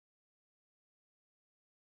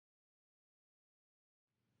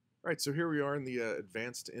All right, so here we are in the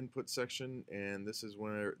advanced input section, and this is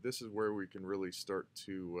where we can really start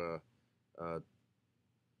to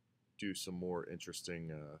do some more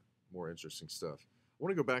interesting stuff. I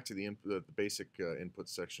want to go back to the basic input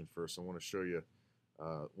section first. I want to show you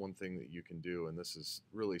one thing that you can do, and this is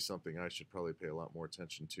really something I should probably pay a lot more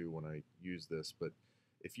attention to when I use this. But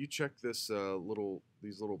if you check these little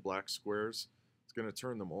black squares, it's going to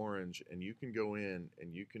turn them orange, and you can go in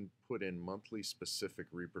and you can put in monthly specific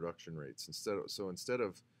reproduction rates instead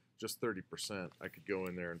of just 30%, I could go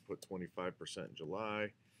in there and put 25% in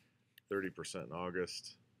July, 30% in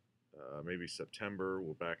August, maybe September.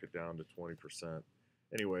 We'll back it down to 20%.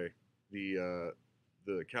 Anyway, the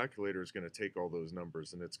calculator is going to take all those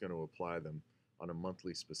numbers and it's going to apply them on a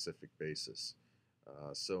monthly specific basis.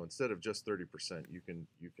 So instead of just 30%, you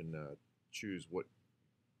can choose what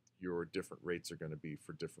your different rates are going to be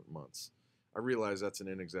for different months. I realize that's an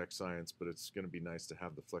inexact science, but it's going to be nice to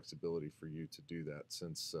have the flexibility for you to do that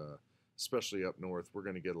since especially up north, we're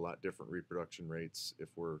going to get a lot different reproduction rates if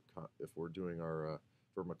we're doing our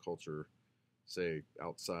permaculture, say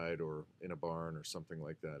outside or in a barn or something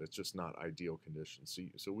like that. It's just not ideal conditions.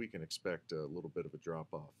 So we can expect a little bit of a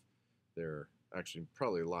drop off there. Actually,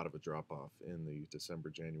 probably a lot of a drop off in the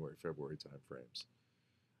December, January, February time frames.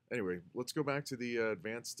 Anyway, let's go back to the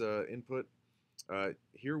advanced input.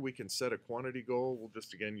 Here we can set a quantity goal. We'll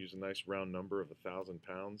just again use a nice round number of 1,000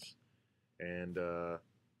 pounds, and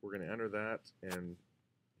we're going to enter that. And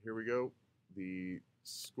here we go. The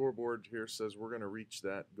scoreboard here says we're going to reach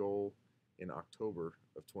that goal in October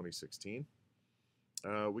of 2016.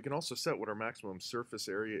 We can also set what our maximum surface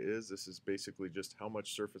area is. This is basically just how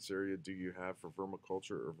much surface area do you have for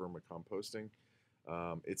vermiculture or vermicomposting.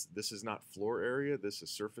 This is not floor area. This is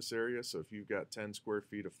surface area. So if you've got 10 square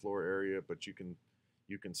feet of floor area, but you can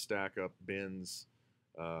stack up bins,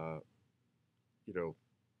 uh, you know,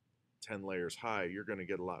 10 layers high, you're going to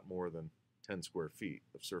get a lot more than 10 square feet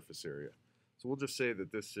of surface area. So we'll just say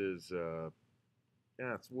that this is, we'll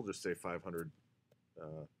just say 500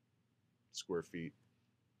 uh, square feet,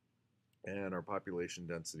 and our population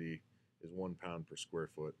density is 1 pound per square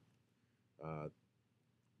foot. Uh,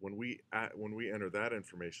 when we enter that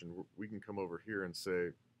information, we can come over here and say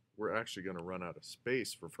we're actually going to run out of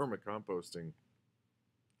space for vermicomposting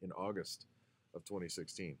in August of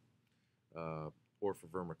 2016, or for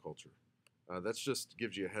vermiculture. That's just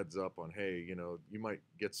gives you a heads up on, hey, you might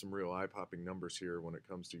get some real eye-popping numbers here when it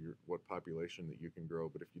comes to what population that you can grow.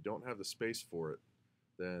 But if you don't have the space for it,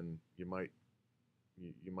 then you might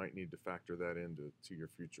need to factor that into your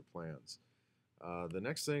future plans. The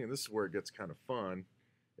next thing, and this is where it gets kind of fun,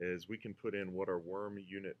 is we can put in what our worm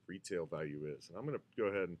unit retail value is. And I'm going to go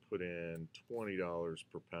ahead and put in $20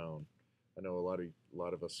 per pound. I know a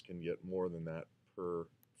lot of us can get more than that for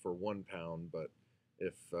 1 pound, but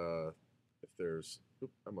if there's,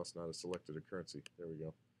 I must not have selected a currency. There we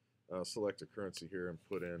go. Select a currency here and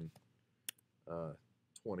put in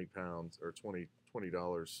 20 pounds or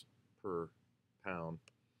 $20 per pound.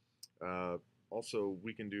 Uh, Also,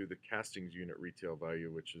 we can do the castings unit retail value,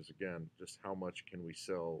 which is again just how much can we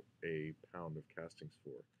sell a pound of castings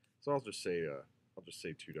for. So I'll just say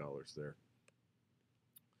 $2 there.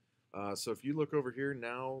 So if you look over here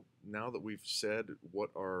now that we've said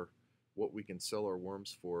what we can sell our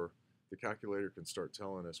worms for, the calculator can start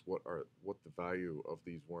telling us what the value of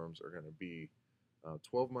these worms are going to be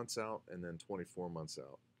 12 months out and then 24 months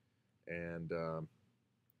out. And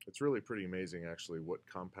it's really pretty amazing actually what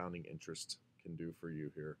compounding interest can do for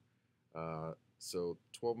you here. So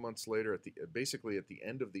 12 months later, basically at the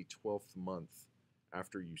end of the 12th month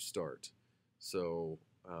after you start. So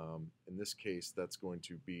in this case, that's going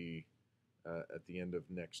to be at the end of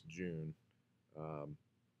next June. Um,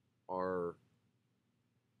 our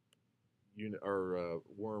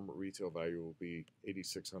worm retail value will be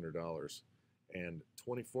 $8,600, and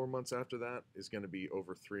 24 months after that is going to be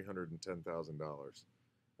over $310,000.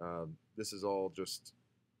 This is all just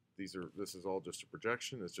this is all just a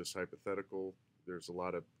projection. It's just hypothetical. There's a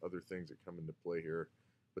lot of other things that come into play here,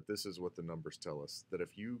 but this is what the numbers tell us, that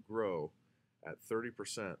if you grow at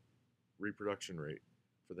 30% reproduction rate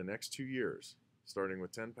for the next 2 years, starting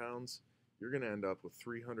with 10 pounds, you're going to end up with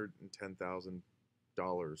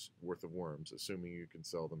 $310,000 worth of worms, assuming you can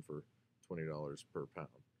sell them for $20 per pound.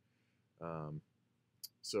 Um,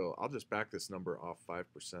 so I'll just back this number off 5%,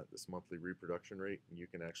 this monthly reproduction rate, and you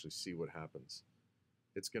can actually see what happens.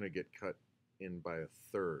 It's going to get cut in by a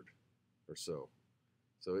third or so.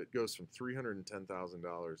 So it goes from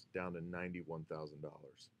 $310,000 down to $91,000.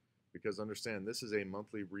 Because understand, this is a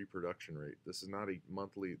monthly reproduction rate. This is not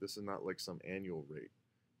like some annual rate.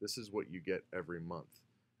 This is what you get every month.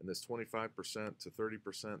 And this 25% to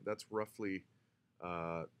 30%, that's roughly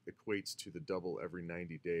equates to the double every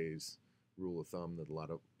 90 days rule of thumb that a lot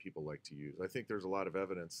of people like to use. I think there's a lot of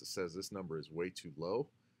evidence that says this number is way too low,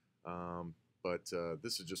 but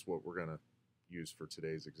this is just what we're going to use for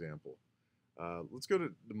today's example. Let's go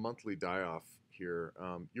to the monthly die-off here.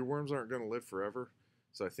 Your worms aren't going to live forever,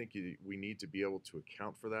 so I think we need to be able to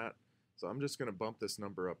account for that. So I'm just going to bump this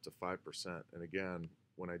number up to 5%. And again,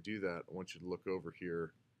 when I do that, I want you to look over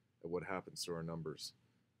here at what happens to our numbers.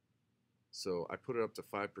 So I put it up to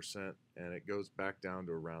 5%, and it goes back down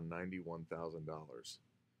to around $91,000.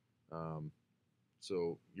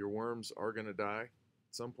 So your worms are going to die at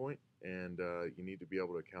some point, and you need to be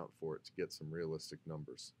able to account for it to get some realistic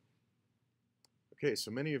numbers. Okay,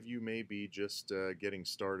 so many of you may be just getting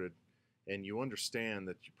started, and you understand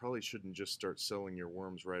that you probably shouldn't just start selling your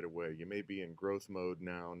worms right away. You may be in growth mode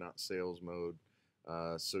now, not sales mode,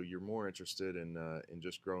 so you're more interested in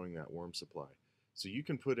just growing that worm supply. So you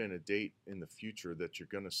can put in a date in the future that you're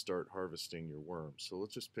going to start harvesting your worms. So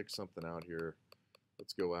let's just pick something out here.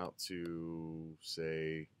 Let's go out to,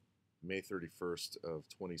 say, May 31st of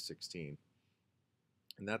 2016.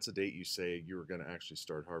 And that's a date you say you're going to actually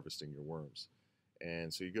start harvesting your worms.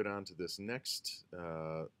 And so you go down to this next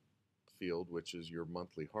field, which is your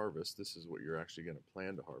monthly harvest. This is what you're actually going to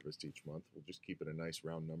plan to harvest each month. We'll just keep it a nice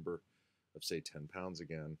round number of, say, 10 pounds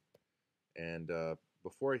again. And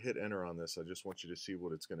before I hit enter on this, I just want you to see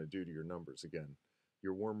what it's going to do to your numbers. Again,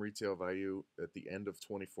 your worm retail value at the end of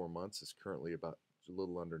 24 months is currently about a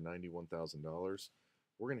little under $91,000.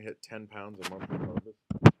 We're going to hit 10 pounds a month of harvest,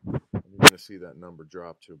 and you're going to see that number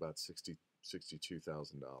drop to about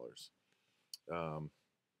 $62,000.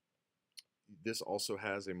 This also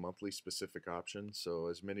has a monthly specific option. So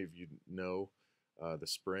as many of you know, the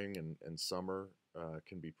spring and summer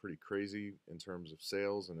can be pretty crazy in terms of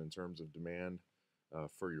sales and in terms of demand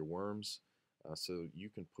for your worms. So you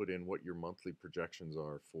can put in what your monthly projections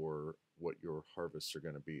are for what your harvests are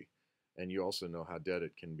going to be. And you also know how dead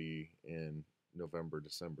it can be in November,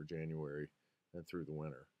 December, January, and through the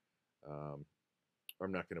winter. I'm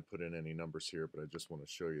not going to put in any numbers here, but I just want to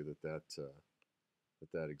show you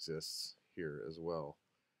that exists here as well.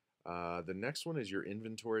 The next one is your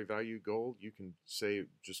inventory value goal. You can say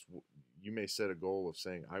you may set a goal of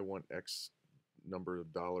saying I want X number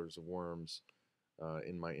of dollars of worms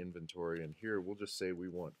in my inventory, and here we'll just say we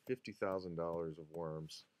want $50,000 of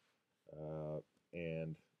worms,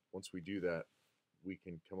 and once we do that, we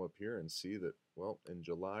can come up here and see that, well, in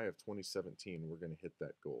July of 2017 we're going to hit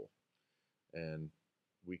that goal. And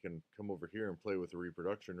we can come over here and play with the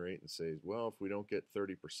reproduction rate and say, well, if we don't get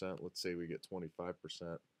 30%, let's say we get 25%,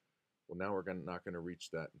 well, now we're not going to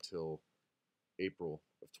reach that until April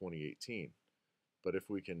of 2018. But if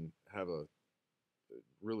we can have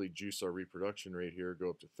really juice our reproduction rate here, go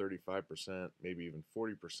up to 35%, maybe even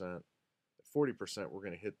 40%, at 40%, we're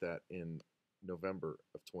going to hit that in November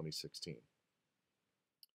of 2016.